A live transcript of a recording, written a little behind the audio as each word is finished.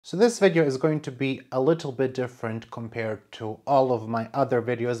So this video is going to be a little bit different compared to all of my other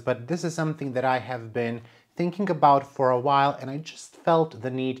videos, but this is something that I have been thinking about for a while, and I just felt the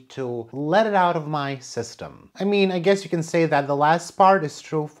need to let it out of my system. I mean, I guess you can say that the last part is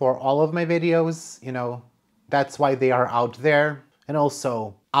true for all of my videos, you know, that's why they are out there, and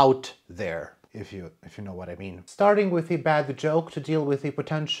also out there, if you know what I mean. Starting with a bad joke to deal with a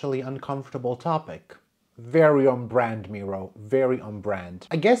potentially uncomfortable topic. Very on brand, Miro. Very on brand.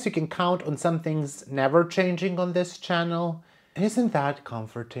 I guess you can count on some things never changing on this channel. Isn't that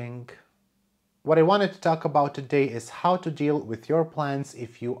comforting? What I wanted to talk about today is how to deal with your plants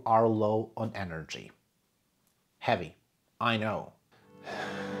if you are low on energy. Heavy, I know.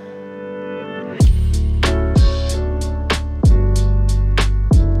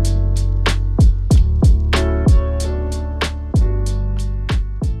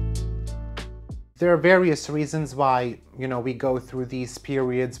 There are various reasons why, we go through these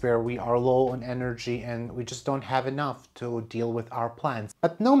periods where we are low on energy and we just don't have enough to deal with our plants.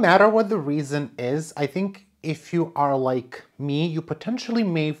 But no matter what the reason is, I think if you are like me, you potentially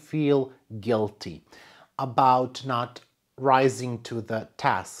may feel guilty about not rising to the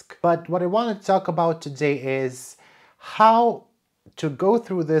task. But what I want to talk about today is how to go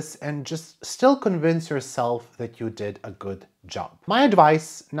through this and just still convince yourself that you did a good job. My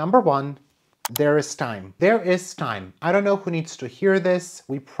advice, number one, there is time. There is time. I don't know who needs to hear this.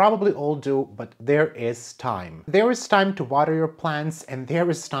 We probably all do, but there is time. There is time to water your plants, and there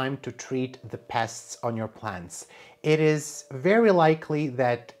is time to treat the pests on your plants. It is very likely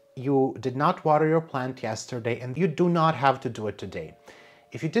that you did not water your plant yesterday, and you do not have to do it today.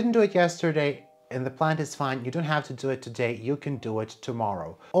 If you didn't do it yesterday, and the plant is fine, you don't have to do it today, you can do it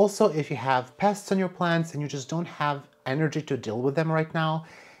tomorrow. Also, if you have pests on your plants and you just don't have energy to deal with them right now,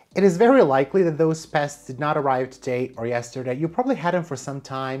 it is very likely that those pests did not arrive today or yesterday. You probably had them for some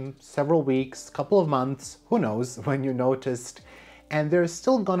time, several weeks, couple of months, who knows when you noticed, and they're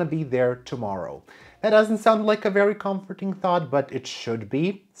still gonna be there tomorrow. That doesn't sound like a very comforting thought, but it should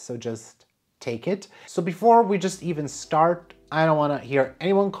be, so just take it. So before we just even start, I don't wanna hear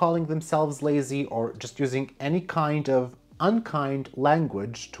anyone calling themselves lazy or just using any kind of unkind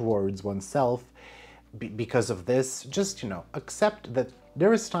language towards oneself because of this. Just, accept that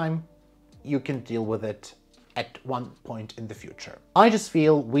there is time, you can deal with it at one point in the future. I just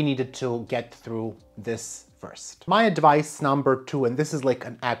feel we needed to get through this first. My advice number two, and this is like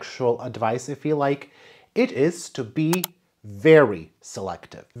an actual advice I feel like, it is to be very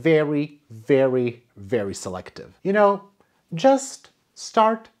selective. Very, very, very selective. Just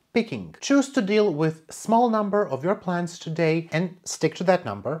start picking. Choose to deal with a small number of your plants today and stick to that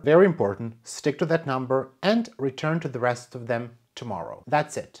number. Very important, stick to that number and return to the rest of them tomorrow.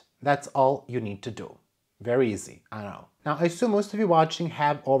 That's it. That's all you need to do. Very easy, I know. Now, I assume most of you watching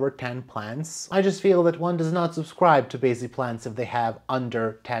have over 10 plants. I just feel that one does not subscribe to Basic Plants if they have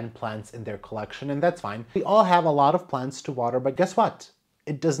under 10 plants in their collection, and that's fine. We all have a lot of plants to water, but guess what?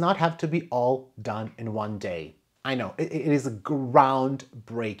 It does not have to be all done in one day. I know, it is a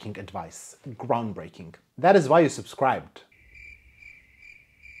groundbreaking advice. Groundbreaking. That is why you subscribed.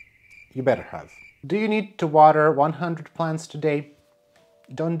 You better have. Do you need to water 100 plants today?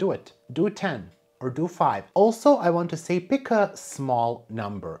 Don't do it. Do 10 or do 5. Also, I want to say pick a small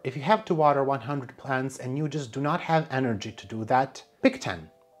number. If you have to water 100 plants and you just do not have energy to do that, pick 10.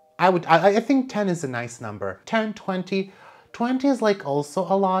 I think 10 is a nice number. 10, 20. 20 is like also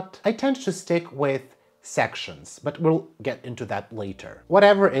a lot. I tend to stick with sections, but we'll get into that later.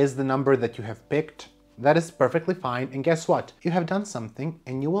 Whatever is the number that you have picked, that is perfectly fine, and guess what? You have done something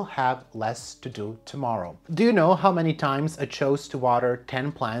and you will have less to do tomorrow. Do you know how many times I chose to water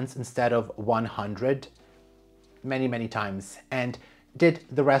 10 plants instead of 100? Many, many times. And did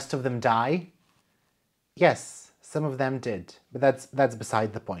the rest of them die? Yes, some of them did, but that's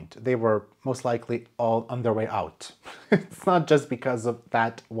beside the point. They were most likely all on their way out. It's not just because of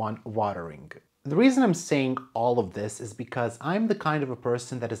that one watering. The reason I'm saying all of this is because I'm the kind of a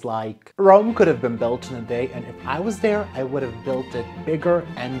person that is like, Rome could have been built in a day, and if I was there, I would have built it bigger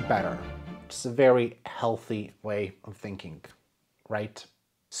and better. It's a very healthy way of thinking, right?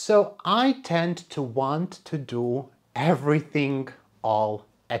 So I tend to want to do everything all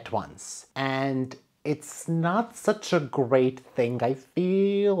at once. And it's not such a great thing, I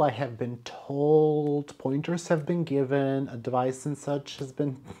feel. I have been told, pointers have been given, advice and such has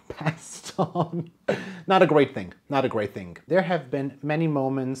been passed on. Not a great thing, not a great thing. There have been many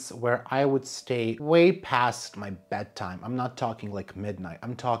moments where I would stay way past my bedtime. I'm not talking like midnight,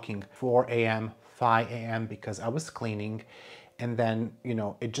 I'm talking 4 a.m., 5 a.m. because I was cleaning. And then,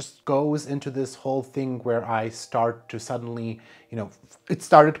 it just goes into this whole thing where I start to suddenly, it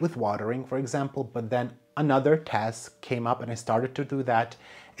started with watering, for example, but then another task came up and I started to do that.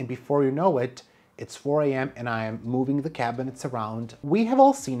 And before you know it, it's 4 a.m. and I am moving the cabinets around. We have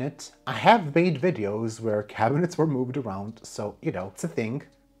all seen it. I have made videos where cabinets were moved around. So, it's a thing.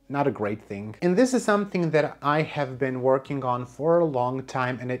 Not a great thing. And this is something that I have been working on for a long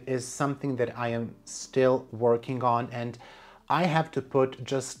time, and it is something that I am still working on, and I have to put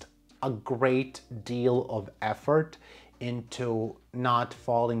just a great deal of effort into not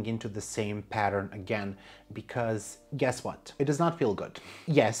falling into the same pattern again, because guess what? It does not feel good.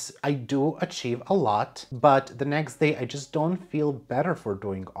 Yes, I do achieve a lot, but the next day I just don't feel better for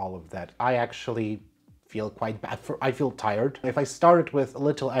doing all of that. I actually feel quite bad. I feel tired. If I start with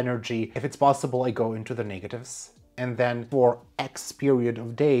little energy, if it's possible, I go into the negatives. And then for X period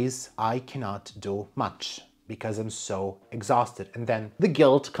of days, I cannot do much because I'm so exhausted. And then the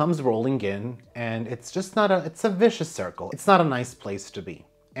guilt comes rolling in, and it's just it's a vicious circle. It's not a nice place to be.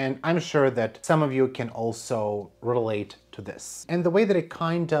 And I'm sure that some of you can also relate to this. And the way that I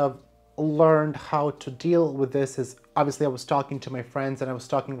kind of learned how to deal with this is, obviously I was talking to my friends, and I was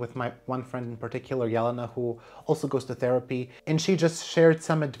talking with my one friend in particular, Yelena, who also goes to therapy, and she just shared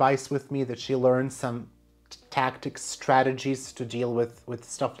some advice with me that she learned some tactics, strategies to deal with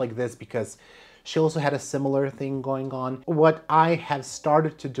stuff like this, because she also had a similar thing going on. What I have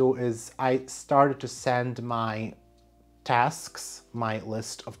started to do is I started to send my tasks, my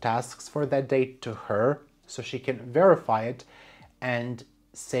list of tasks for that day, to her so she can verify it and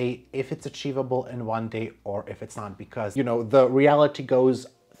say if it's achievable in one day or if it's not, because the reality goes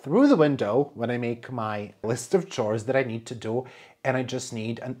through the window when I make my list of chores that I need to do, and I just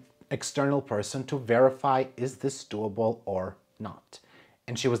need an external person to verify, is this doable or not?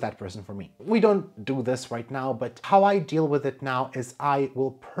 And she was that person for me. We don't do this right now, but how I deal with it now is I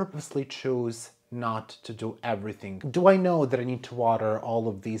will purposely choose not to do everything. Do I know that I need to water all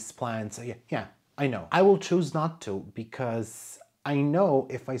of these plants? Yeah, I know. I will choose not to, because I know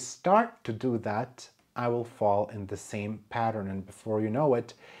if I start to do that, I will fall in the same pattern, and before you know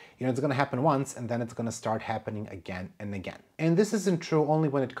it, it's going to happen once, and then it's going to start happening again and again. And this isn't true only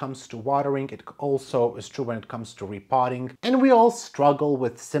when it comes to watering, it also is true when it comes to repotting. And we all struggle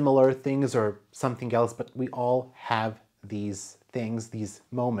with similar things or something else, but we all have these things, these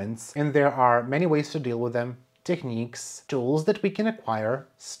moments, and there are many ways to deal with them, techniques, tools that we can acquire,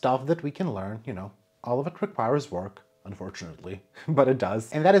 stuff that we can learn, all of it requires work, unfortunately, but it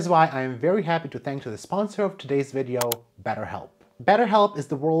does. And that is why I am very happy to thank the sponsor of today's video, BetterHelp. BetterHelp is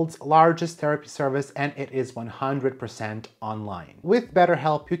the world's largest therapy service, and it is 100% online. With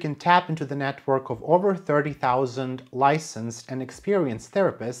BetterHelp, you can tap into the network of over 30,000 licensed and experienced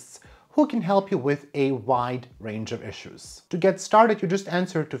therapists who can help you with a wide range of issues. To get started, you just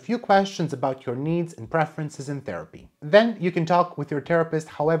answer a few questions about your needs and preferences in therapy. Then you can talk with your therapist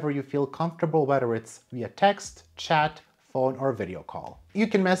however you feel comfortable, whether it's via text, chat, phone, or video call. You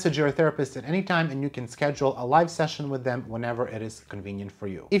can message your therapist at any time, and you can schedule a live session with them whenever it is convenient for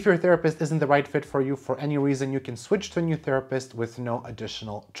you. If your therapist isn't the right fit for you for any reason, you can switch to a new therapist with no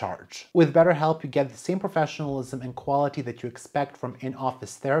additional charge. With BetterHelp, you get the same professionalism and quality that you expect from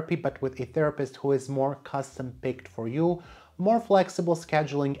in-office therapy, but with a therapist who is more custom-picked for you, more flexible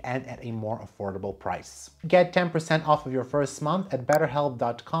scheduling, and at a more affordable price. Get 10% off of your first month at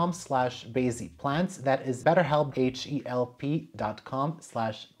betterhelp.com/BasicPlants. That is BetterHelp,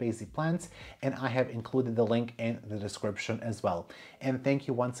 HELP.com/BasicPlants, and I have included the link in the description as well. And thank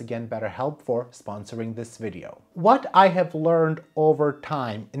you once again, BetterHelp, for sponsoring this video. What I have learned over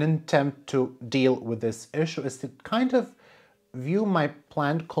time in an attempt to deal with this issue is to kind of view my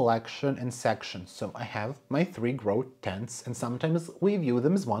plant collection in sections. So I have my 3 grow tents, and sometimes we view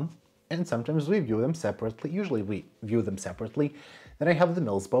them as one, and sometimes we view them separately. Usually we view them separately. Then I have the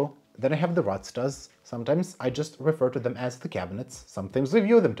Milsbo, then I have the Rotstas. Sometimes I just refer to them as the cabinets. Sometimes we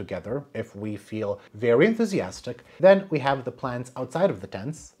view them together if we feel very enthusiastic. Then we have the plants outside of the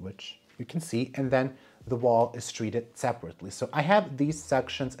tents, which you can see, and then the wall is treated separately. So I have these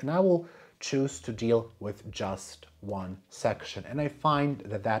sections, and I will choose to deal with just one section. And I find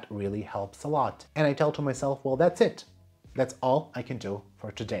that that really helps a lot. And I tell to myself, well, that's it. That's all I can do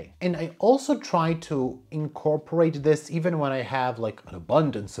for today. And I also try to incorporate this even when I have like an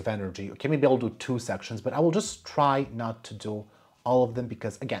abundance of energy. Okay, maybe I'll do 2 sections, but I will just try not to do all of them,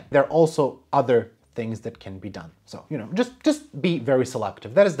 because again, there are also other things that can be done. So, just be very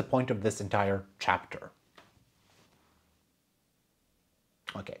selective. That is the point of this entire chapter.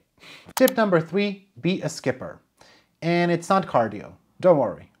 Okay. Tip number 3, be a skipper. And it's not cardio. Don't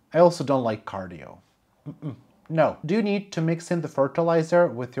worry. I also don't like cardio. No. Do you need to mix in the fertilizer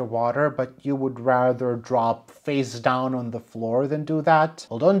with your water, but you would rather drop face down on the floor than do that?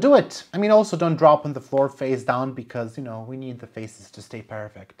 Well, don't do it. I mean, also don't drop on the floor face down because, you know, we need the faces to stay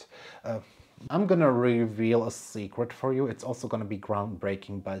perfect. I'm gonna reveal a secret for you. It's also gonna be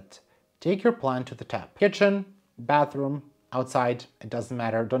groundbreaking, but take your plant to the tap. Kitchen, bathroom, outside, it doesn't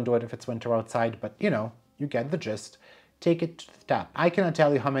matter. Don't do it if it's winter outside, but you know, you get the gist. Take it to the tap. I cannot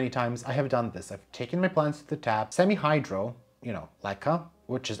tell you how many times I have done this. I've taken my plants to the tap, semi-hydro, you know, leca,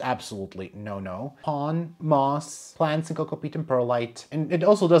 which is absolutely no-no, pon, moss, plants in cocopeat and perlite, and it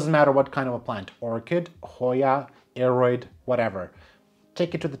also doesn't matter what kind of a plant, orchid, Hoya, aeroid, whatever.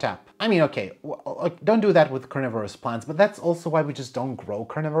 Take it to the tap. I mean, okay, well, don't do that with carnivorous plants, but that's also why we just don't grow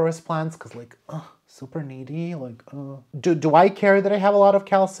carnivorous plants, because like, super needy, like, Do I care that I have a lot of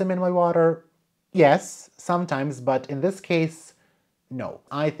calcium in my water? Yes, sometimes, but in this case, no.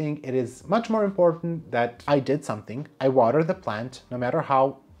 I think it is much more important that I did something. I water the plant, no matter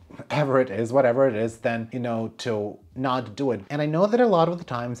how ever it is, whatever it is, than, you know, to not do it. And I know that a lot of the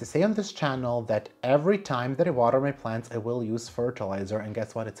times I say on this channel that every time that I water my plants, I will use fertilizer, and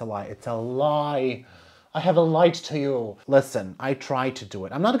guess what? It's a lie. It's a lie. I have lied to you. Listen, I try to do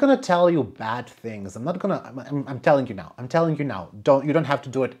it. I'm not gonna tell you bad things. I'm telling you now. I'm telling you now. You don't have to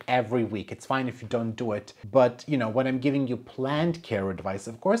do it every week. It's fine if you don't do it. But, you know, when I'm giving you plant care advice,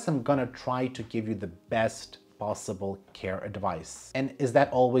 of course, I'm gonna try to give you the best possible care advice. And is that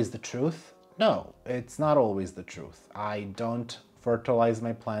always the truth? No, it's not always the truth. I don't fertilize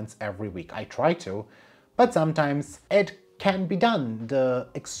my plants every week. I try to, but sometimes it can be done. The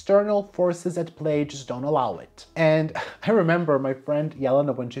external forces at play just don't allow it. And I remember my friend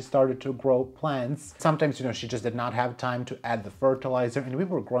Yelena, when she started to grow plants, sometimes, you know, she just did not have time to add the fertilizer, and we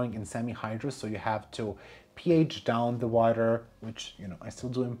were growing in semi-hydro, so you have to pH down the water, which, you know, I still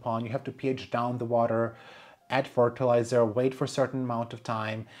do in pond. You have to pH down the water, add fertilizer, wait for a certain amount of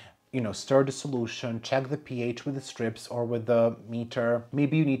time, you know, stir the solution, check the pH with the strips or with the meter.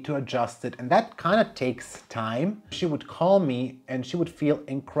 Maybe you need to adjust it, and that kind of takes time. She would call me and she would feel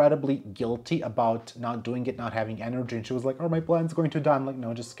incredibly guilty about not doing it, not having energy, and she was like, oh, my plant's going to die. I'm like,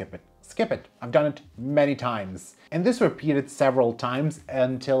 no, just skip it. Skip it. I've done it many times. And this repeated several times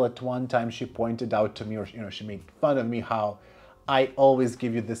until at one time she pointed out to me, or, you know, she made fun of me how I always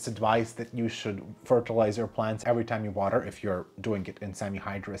give you this advice that you should fertilize your plants every time you water, if you're doing it in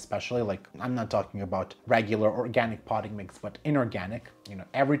semi-hydro especially. Like, I'm not talking about regular organic potting mix, but inorganic. You know,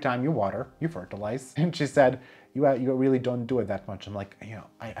 every time you water, you fertilize. And she said, you really don't do it that much. I'm like, you know,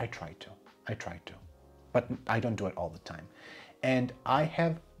 I try to, but I don't do it all the time. And I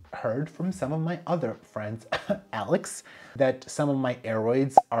have heard from some of my other friends, Alex, that some of my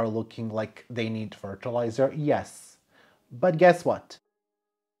aeroids are looking like they need fertilizer. Yes. But guess what?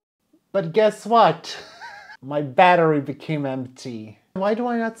 My battery became empty. Why do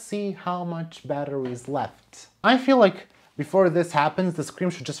I not see how much battery is left? I feel like before this happens, the screen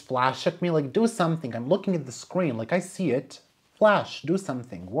should just flash at me, like, do something. I'm looking at the screen, like, I see it. Flash, do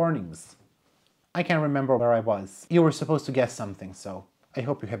something, warnings. I can't remember where I was. You were supposed to guess something, so I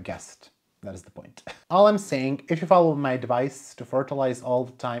hope you have guessed. That is the point. All I'm saying, if you follow my advice to fertilize all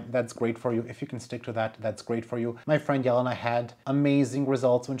the time, that's great for you. If you can stick to that, that's great for you. My friend Yelena had amazing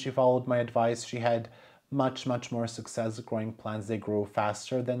results when she followed my advice. She had much more success growing plants. They grew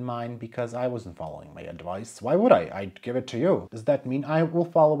faster than mine because I wasn't following my advice. Why would I? I'd give it to you. Does that mean I will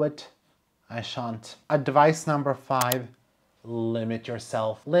follow it? I shan't. Advice number 5, limit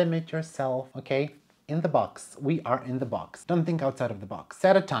yourself. Limit yourself, okay? In the box. We are in the box. Don't think outside of the box.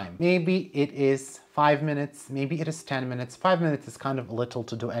 Set a time. Maybe it is 5 minutes, maybe it is 10 minutes. 5 minutes is kind of little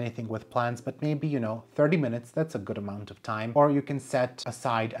to do anything with plants, but maybe, you know, 30 minutes, that's a good amount of time. Or you can set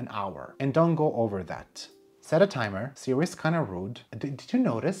aside an hour and don't go over that. Set a timer. Siri is kind of rude. Did you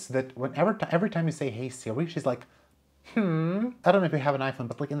notice that every time you say, hey Siri, she's like, I don't know if you have an iPhone,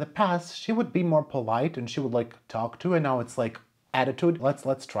 but like in the past, she would be more polite and she would like talk to, and now it's like attitude.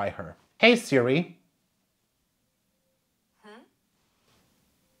 Let's try her. Hey Siri.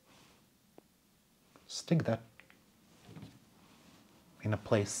 Stick that in a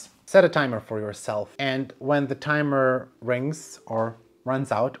place. Set a timer for yourself, and when the timer rings or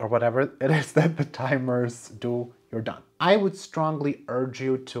runs out or whatever it is that the timers do, you're done. I would strongly urge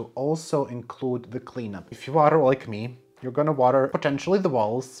you to also include the cleanup. If you water like me, you're gonna water potentially the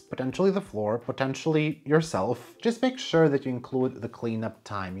walls, potentially the floor, potentially yourself. Just make sure that you include the cleanup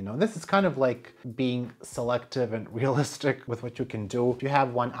time. You know, this is kind of like being selective and realistic with what you can do. If you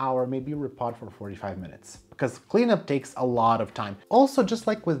have 1 hour, maybe you repot for 45 minutes, because cleanup takes a lot of time. Also, just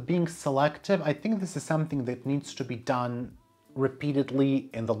like with being selective, I think this is something that needs to be done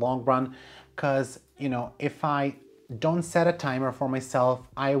repeatedly in the long run, because you know, if I don't set a timer for myself,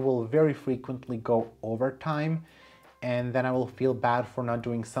 I will very frequently go overtime, and then I will feel bad for not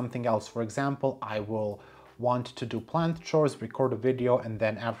doing something else. For example, I will want to do plant chores, record a video, and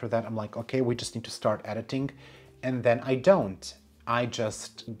then after that I'm like, okay, we just need to start editing. And then I don't. I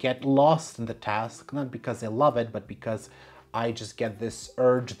just get lost in the task, not because I love it, but because I just get this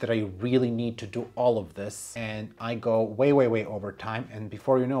urge that I really need to do all of this, and I go way, way, way over time, and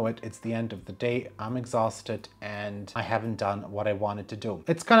before you know it, it's the end of the day, I'm exhausted, and I haven't done what I wanted to do.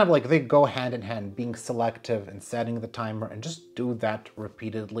 It's kind of like they go hand in hand, being selective and setting the timer, and just do that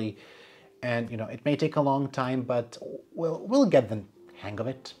repeatedly. And you know, it may take a long time, but we'll get the hang of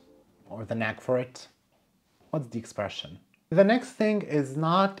it, or the knack for it. What's the expression? The next thing is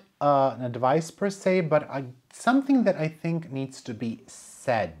not an advice per se, but something that I think needs to be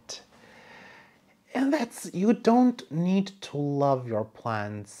said. And that's, you don't need to love your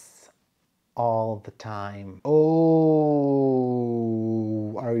plants all the time. Oh,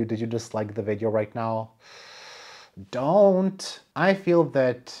 did you just like the video right now? Don't. I feel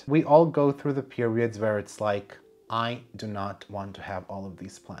that we all go through the periods where it's like, I do not want to have all of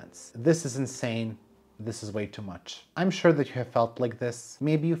these plants. This is insane. This is way too much. I'm sure that you have felt like this.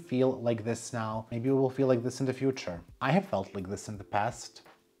 Maybe you feel like this now. Maybe you will feel like this in the future. I have felt like this in the past,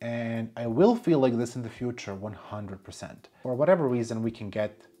 and I will feel like this in the future 100%. For whatever reason, we can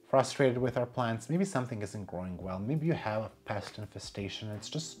get frustrated with our plants. Maybe something isn't growing well. Maybe you have a pest infestation. It's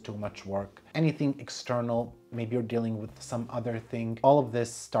just too much work. Anything external, maybe you're dealing with some other thing. All of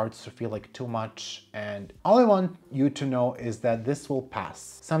this starts to feel like too much. And all I want you to know is that this will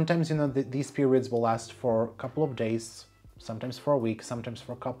pass. Sometimes, you know, these periods will last for a couple of days, sometimes for a week, sometimes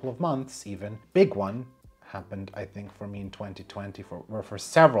for a couple of months even. Big one happened, I think, for me in 2020, where for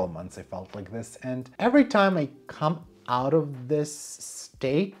several months I felt like this. And every time I come out of this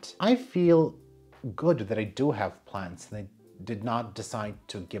state, I feel good that I do have plants and I did not decide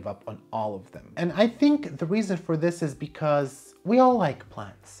to give up on all of them. And I think the reason for this is because we all like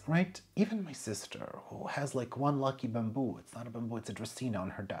plants, right? Even my sister, who has like one lucky bamboo, it's not a bamboo, it's a dracaena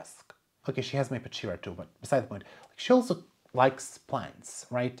on her desk. Okay, she has my pachira too, but beside the point, like, she also likes plants,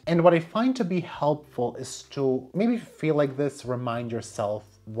 right? And what I find to be helpful is to maybe feel like this, remind yourself,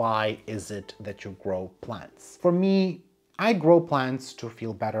 why is it that you grow plants? For me, I grow plants to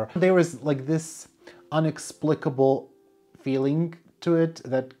feel better. There is like this inexplicable feeling to it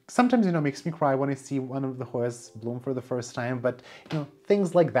that sometimes, you know, makes me cry when I see one of the Hoyas bloom for the first time, but you know,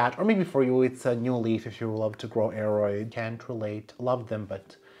 things like that. Or maybe for you, it's a new leaf if you love to grow aroid. Can't relate, love them,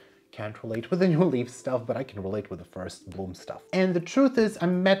 but can't relate with the new leaf stuff, but I can relate with the first bloom stuff. And the truth is, I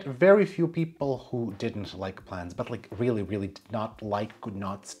met very few people who didn't like plants, but like really, really did not like, could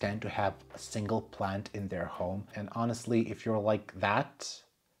not stand to have a single plant in their home. And honestly, if you're like that,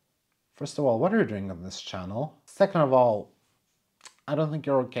 first of all, what are you doing on this channel? Second of all, I don't think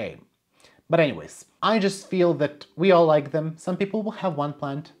you're okay. But anyways, I just feel that we all like them. Some people will have one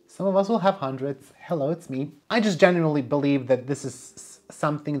plant, some of us will have hundreds. Hello, it's me. I just genuinely believe that this is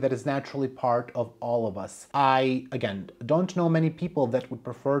something that is naturally part of all of us. I, again, don't know many people that would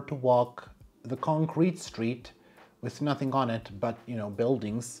prefer to walk the concrete street with nothing on it but, you know,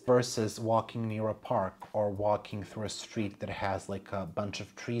 buildings, versus walking near a park or walking through a street that has like a bunch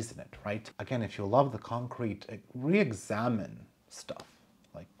of trees in it, right? Again, if you love the concrete, re-examine stuff.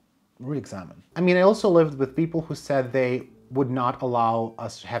 Re-examine. I mean, I also lived with people who said they would not allow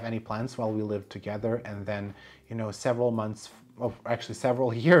us to have any plants while we lived together, and then, you know, several months, actually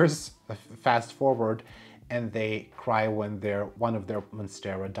several years fast forward, and they cry when one of their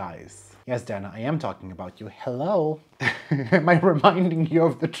monstera dies. Yes, Dana, I am talking about you. Hello. Am I reminding you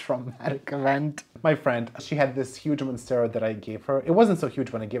of the traumatic event? My friend, she had this huge monstera that I gave her. It wasn't so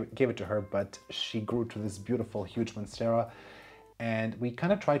huge when I gave it to her, but she grew to this beautiful, huge monstera. And we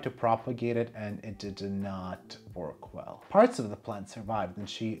kind of tried to propagate it, and it did not work well. Parts of the plant survived, and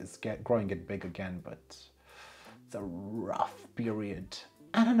she is growing it big again, but it's a rough period.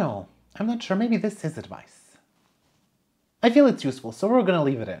 I don't know. I'm not sure. Maybe this is advice. I feel it's useful, so we're gonna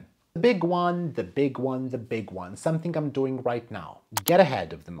leave it in. The big one, the big one, the big one. Something I'm doing right now. Get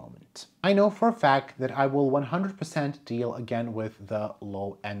ahead of the moment. I know for a fact that I will 100% deal again with the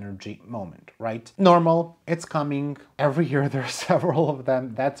low energy moment, right? Normal, it's coming. Every year there are several of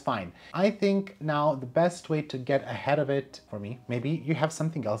them, that's fine. I think now the best way to get ahead of it, for me, maybe you have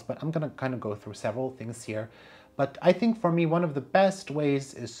something else, but I'm gonna kind of go through several things here. But I think for me, one of the best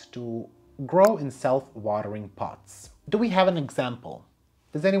ways is to grow in self-watering pots. Do we have an example?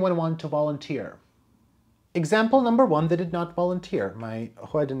 Does anyone want to volunteer? Example number one that did not volunteer, my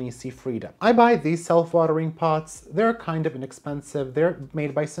Hoya Frida. I buy these self-watering pots. They're kind of inexpensive. They're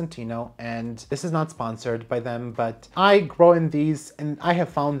made by Santino, and this is not sponsored by them, but I grow in these and I have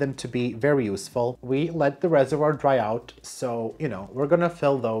found them to be very useful. We let the reservoir dry out, so, you know, we're gonna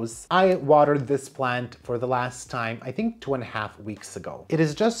fill those. I watered this plant for the last time, I think 2.5 weeks ago. It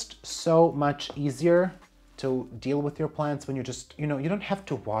is just so much easier to deal with your plants when you just, you know, you don't have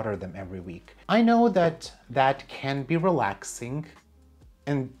to water them every week. I know that that can be relaxing,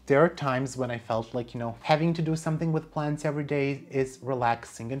 and there are times when I felt like, you know, having to do something with plants every day is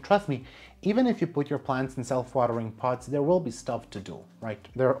relaxing. And trust me, even if you put your plants in self-watering pots, there will be stuff to do, right?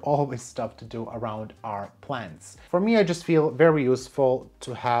 There are always stuff to do around our plants. For me, I just feel very useful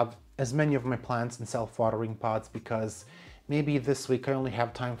to have as many of my plants in self-watering pots, because maybe this week I only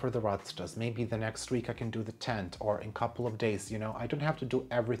have time for the Rastas. Maybe the next week I can do the tent, or in a couple of days, you know. I don't have to do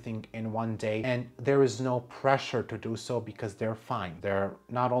everything in one day, and there is no pressure to do so because they're fine. They're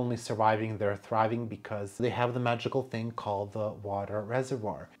not only surviving, they're thriving because they have the magical thing called the water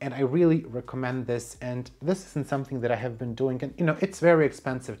reservoir. And I really recommend this, and this isn't something that I have been doing, and you know, it's very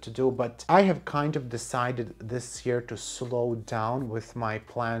expensive to do, but I have kind of decided this year to slow down with my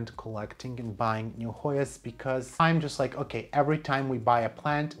plant collecting and buying new Hoyas, because I'm just like, okay, every time we buy a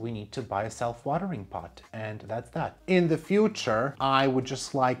plant, we need to buy a self-watering pot, and that's that. In the future, I would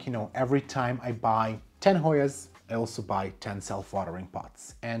just like, you know, every time I buy 10 Hoyas, I also buy 10 self-watering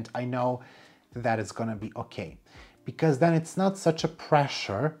pots. And I know that is gonna be okay, because then it's not such a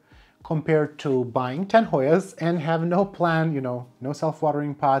pressure compared to buying 10 Hoyas and have no plan, you know, no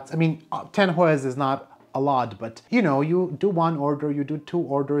self-watering pots. I mean, 10 Hoyas is not a lot, but you know, you do one order, you do 2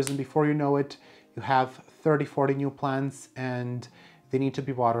 orders, and before you know it, you have 30, 40 new plants, and they need to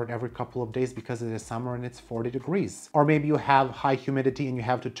be watered every couple of days because it is summer and it's 40 degrees. Or maybe you have high humidity and you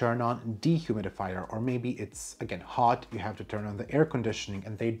have to turn on dehumidifier. Or maybe it's, again, hot, you have to turn on the air conditioning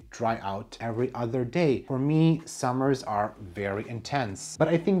and they dry out every other day. For me, summers are very intense. But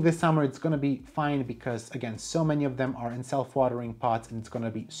I think this summer it's gonna be fine because, again, so many of them are in self-watering pots and it's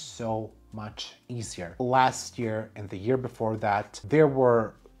gonna be so much easier. Last year and the year before that, there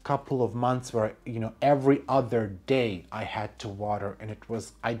were couple of months where, you know, every other day I had to water, and it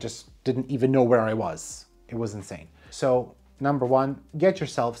was, I just didn't even know where I was. It was insane. So number one, get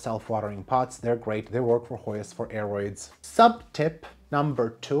yourself self-watering pots. They're great. They work for Hoyas, for aeroids. Sub tip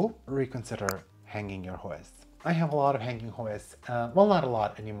number 2, reconsider hanging your Hoyas. I have a lot of hanging Hoyas. Well, not a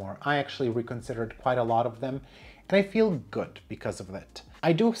lot anymore. I actually reconsidered quite a lot of them, and I feel good because of that.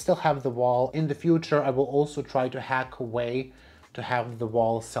 I do still have the wall. In the future, I will also try to hack away to have the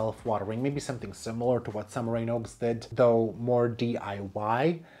wall self-watering, maybe something similar to what Summer Rain Oaks did, though more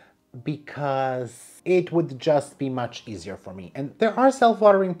DIY, because it would just be much easier for me. And there are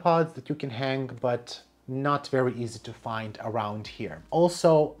self-watering pods that you can hang, but not very easy to find around here.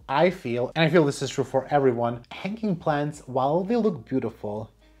 Also, I feel, and I feel this is true for everyone, hanging plants, while they look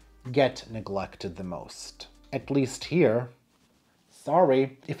beautiful, get neglected the most. At least here.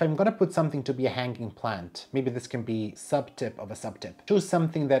 Sorry, if I'm gonna put something to be a hanging plant, maybe this can be sub-tip of a sub-tip. Choose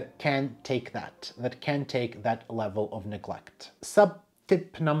something that can take that level of neglect.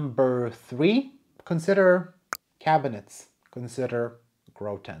 Sub-tip number 3, consider cabinets, consider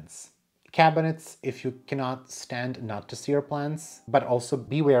grow tents. Cabinets, if you cannot stand not to see your plants, but also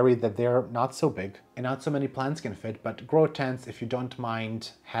be wary that they're not so big and not so many plants can fit, but grow tents if you don't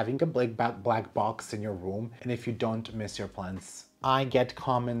mind having a black box in your room and if you don't miss your plants. I get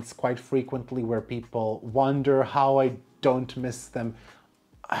comments quite frequently where people wonder how I don't miss them.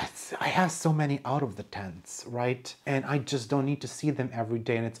 I have so many out of the tents, right? And I just don't need to see them every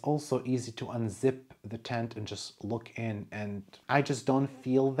day. And it's also easy to unzip the tent and just look in. And I just don't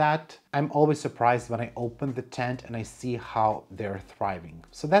feel that. I'm always surprised when I open the tent and I see how they're thriving.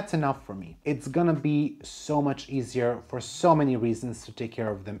 So that's enough for me. It's gonna be so much easier for so many reasons to take care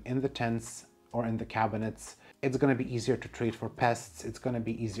of them in the tents or in the cabinets. It's gonna be easier to treat for pests. It's gonna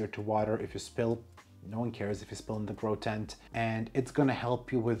be easier to water if you spill. No one cares if you spill in the grow tent. And it's gonna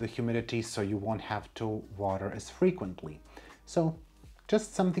help you with the humidity so you won't have to water as frequently. So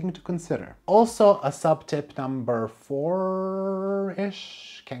just something to consider. Also, a sub-tip number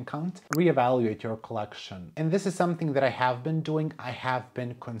 4-ish, can't count. Reevaluate your collection. And this is something that I have been doing. I have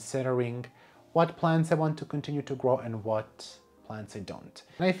been considering what plants I want to continue to grow and what plants I don't.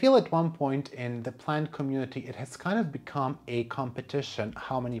 And I feel at one point in the plant community, it has kind of become a competition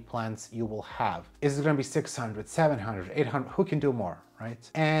how many plants you will have. Is it gonna be 600, 700, 800? Who can do more,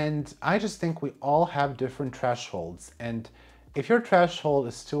 right? And I just think we all have different thresholds, and If your threshold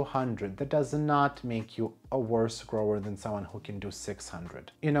is 200, that does not make you a worse grower than someone who can do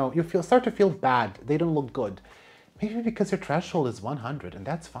 600. You know, you start to feel bad. They don't look good. Maybe because your threshold is 100, and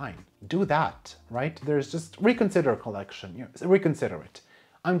that's fine. Do that, right? There's just reconsider collection. You know, reconsider it.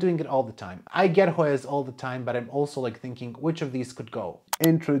 I'm doing it all the time. I get Hoyas all the time, but I'm also like thinking which of these could go.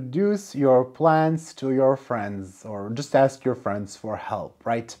 Introduce your plants to your friends, or just ask your friends for help,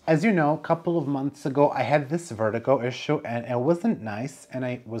 right? As you know, a couple of months ago, I had this vertigo issue and it wasn't nice, and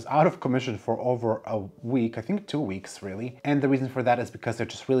I was out of commission for over a week, I think 2 weeks really. And the reason for that is because I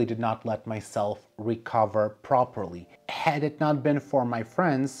just really did not let myself recover properly. Had it not been for my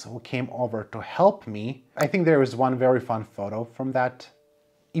friends who came over to help me, I think there was one very fun photo from that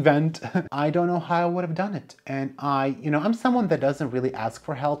event. I don't know how I would have done it. And I'm someone that doesn't really ask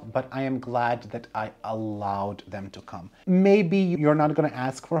for help, but I am glad that I allowed them to come. Maybe you're not gonna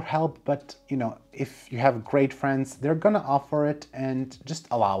ask for help, but if you have great friends, they're gonna offer it, and just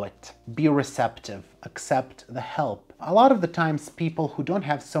allow it. Be receptive, accept the help. A lot of the times people who don't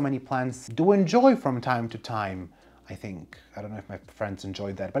have so many plants do enjoy from time to time, I think. I don't know if my friends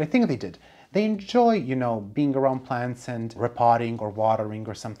enjoyed that, but I think they did. They enjoy, being around plants and repotting or watering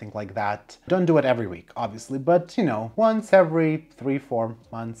or something like that. Don't do it every week, obviously, but once every 3-4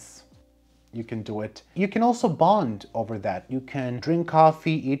 months, you can do it. You can also bond over that. You can drink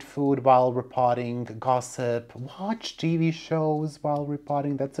coffee, eat food while repotting, gossip, watch TV shows while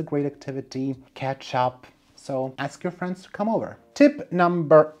repotting. That's a great activity. Catch up. So ask your friends to come over. Tip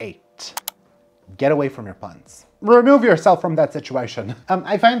number 8. Get away from your plants. Remove yourself from that situation.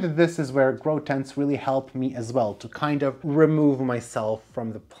 I find that this is where grow tents really help me as well, to kind of remove myself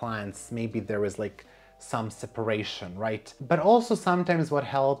from the plants. Maybe there is like some separation, right? But also sometimes what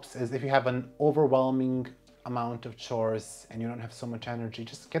helps is if you have an overwhelming amount of chores and you don't have so much energy,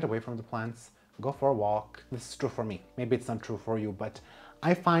 just get away from the plants, go for a walk. This is true for me. Maybe it's not true for you, but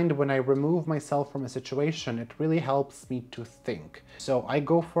I find when I remove myself from a situation, it really helps me to think. So I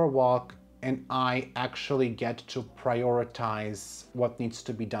go for a walk, and I actually get to prioritize what needs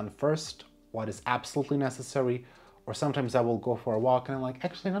to be done first, what is absolutely necessary, or sometimes I will go for a walk and I'm like,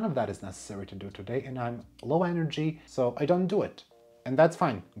 actually none of that is necessary to do today, and I'm low energy, so I don't do it. And that's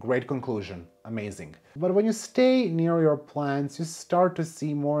fine. Great conclusion. Amazing. But when you stay near your plants, you start to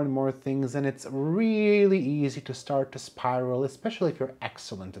see more and more things, and it's really easy to start to spiral, especially if you're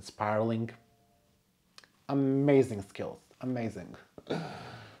excellent at spiraling. Amazing skills. Amazing.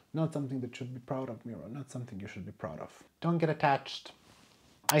 Not something that should be proud of, Miro. Not something you should be proud of. Don't get attached.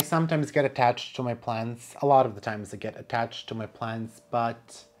 I sometimes get attached to my plants. A lot of the times I get attached to my plants,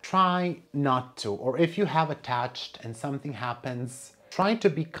 but try not to. Or if you have attached and something happens, try to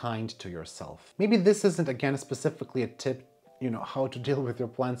be kind to yourself. Maybe this isn't, again, specifically a tip, how to deal with your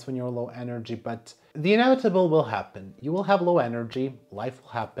plants when you're low energy, but the inevitable will happen. You will have low energy, life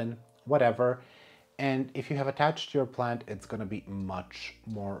will happen, whatever. And if you have attached to your plant, it's going to be much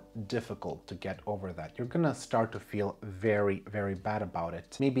more difficult to get over that. You're going to start to feel very, very bad about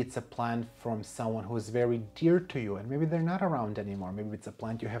it. Maybe it's a plant from someone who is very dear to you, and maybe they're not around anymore. Maybe it's a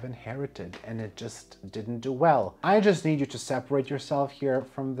plant you have inherited and it just didn't do well. I just need you to separate yourself here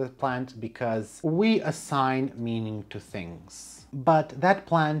from the plant, because we assign meaning to things. But that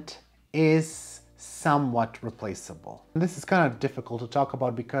plant is somewhat replaceable. This is kind of difficult to talk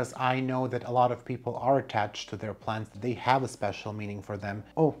about because I know that a lot of people are attached to their plants. They have a special meaning for them.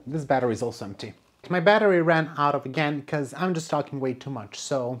 Oh, this battery is also empty. My battery ran out of again because I'm just talking way too much.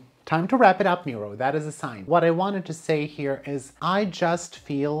 So time to wrap it up, Miro. That is a sign. What I wanted to say here is I just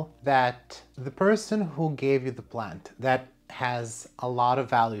feel that the person who gave you the plant that has a lot of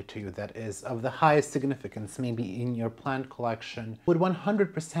value to you, that is of the highest significance maybe in your plant collection, would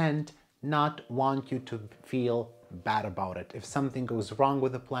 100% not want you to feel bad about it. If something goes wrong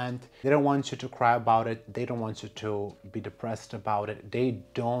with the plant, they don't want you to cry about it. They don't want you to be depressed about it. They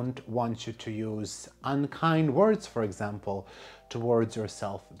don't want you to use unkind words, for example, towards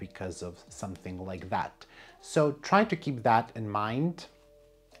yourself because of something like that. So try to keep that in mind.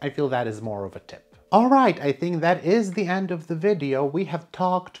 I feel that is more of a tip. All right, I think that is the end of the video. We have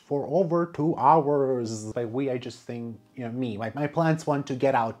talked for over 2 hours. By we, I just think, me, my plants want to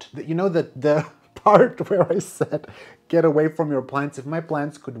get out. The part where I said, get away from your plants. If my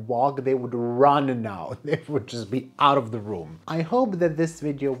plants could walk, they would run now. They would just be out of the room. I hope that this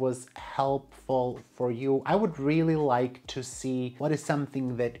video was helpful for you. I would really like to see what is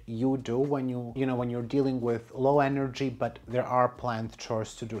something that you do when when you're dealing with low energy, but there are plant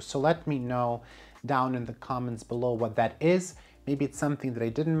chores to do. So let me know down in the comments below what that is. Maybe it's something that I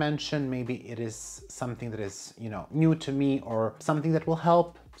didn't mention, maybe it is something that is, new to me, or something that will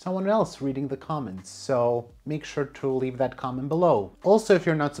help someone else reading the comments. So make sure to leave that comment below. Also, if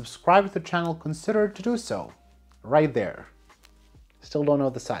you're not subscribed to the channel, consider to do so. Right there. Still don't know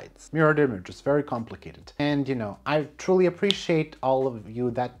the sides. Mirrored image is very complicated. And I truly appreciate all of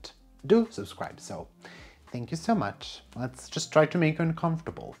you that do subscribe. So thank you so much. Let's just try to make you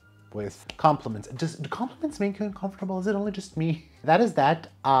uncomfortable with compliments. Do compliments make you uncomfortable? Is it only just me? That is that.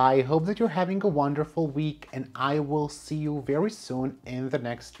 I hope that you're having a wonderful week, and I will see you very soon in the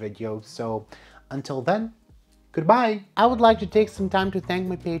next video. So until then, goodbye! I would like to take some time to thank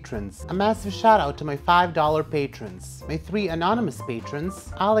my patrons. A massive shout out to my $5 patrons. My 3 anonymous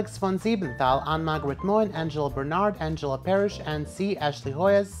patrons: Alex von Siebenthal, Anne-Margaret Moen, Angela Bernard, Angela Parrish, Ann C., Ashley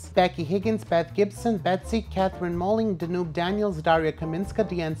Hoyas, Becky Higgins, Beth Gibson, Betsy, Catherine Molling, Danube Daniels, Daria Kaminska,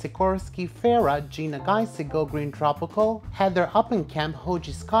 Diane Sikorsky, Farah, Gina Geise, Go Green Tropical, Heather Uppenkamp,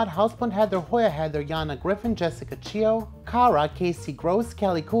 Hoji Scott, Housebound, Heather Hoya, Heather Yana Griffin, Jessica Chio, Kara, Casey Gross,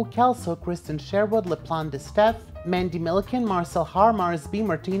 Kelly Koo, Kelso, Kristen Sherwood, Leplan de Steph, Mandy Milliken, Marcel Har, Mars B,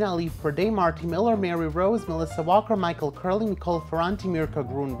 Martina, Alif Perday, Marty Miller, Mary Rose, Melissa Walker, Michael Curley, Nicole Ferranti, Mirka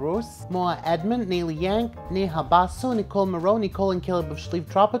Grun-Bruce, Moa Edmond, Neely Yank, Neha Basu, Nicole Moreau, Nicole and Caleb of Schlieve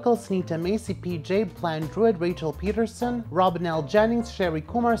Tropical, Sunita Macy, PJ, Plan Druid, Rachel Peterson, Robin L. Jennings, Sherry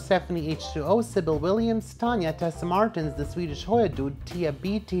Kumar, Stephanie H2O, Sybil Williams, Tanya, Tessa Martins, The Swedish Hoya Dude, Tia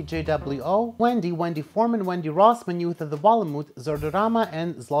B, TJWO, Wendy Foreman, Wendy Rossman, Youth of the Walamut, Zordorama,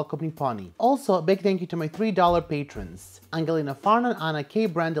 and Zlokobniponi. Also, a big thank you to my $3 patrons: Angelina Farnan, Anna K,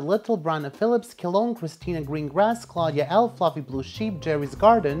 Brenda Little, Brana Phillips, Kilone, Christina Greengrass, Claudia L, Fluffy Blue Sheep, Jerry's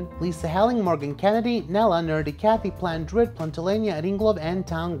Garden, Lisa Helling, Morgan Kennedy, Nella, Nerdy Kathy, Plan Druid, Plantolania, Ringlov, and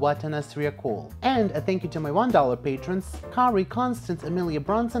Tang Watanasria Cool. And a thank you to my $1 patrons: Kari, Constance, Amelia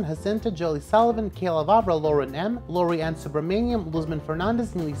Bronson, Jacinta, Jolie Sullivan, Kayla Vavra, Lauren M, Lori Ann Subramaniam, Luzman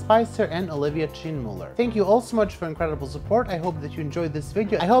Fernandez, Neely Spicer, and Olivia Chinmuller. Thank you all so much for incredible support. I hope that you enjoyed this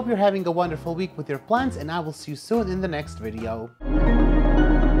video. I hope you're having a wonderful week with your plants, and I will see you soon in the next video.